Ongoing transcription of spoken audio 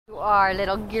are,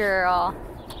 little girl.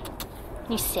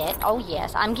 You sit. Oh,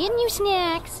 yes. I'm getting you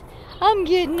snacks. I'm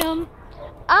getting them.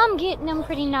 I'm getting them,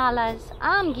 pretty Nalas.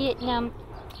 I'm getting them.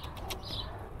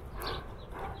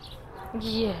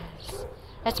 Yes.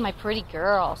 That's my pretty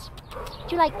girls.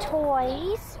 Do you like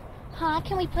toys? Huh?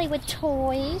 Can we play with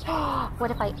toys?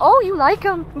 What if I... Oh, you like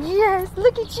them? Yes.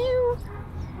 Look at you.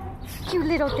 Cute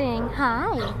little thing.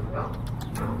 Hi.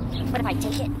 What if I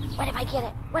take it? What if I get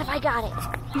it? What if I got it?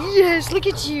 Yes. Look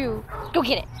at you. Go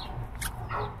get it.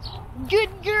 Good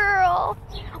girl.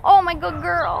 Oh, my good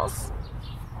girls.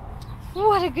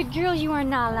 What a good girl you are,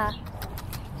 Nala.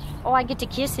 Oh, I get to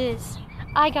kisses.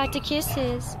 I got to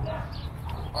kisses.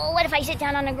 Oh, what if I sit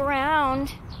down on the ground?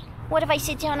 What if I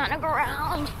sit down on the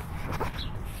ground?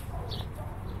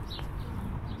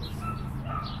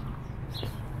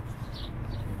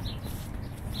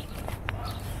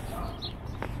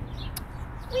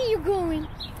 Where you going?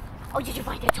 Oh, did you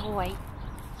find a toy?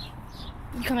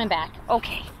 You coming back?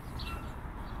 Okay.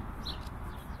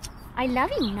 I love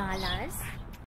you, Nalas.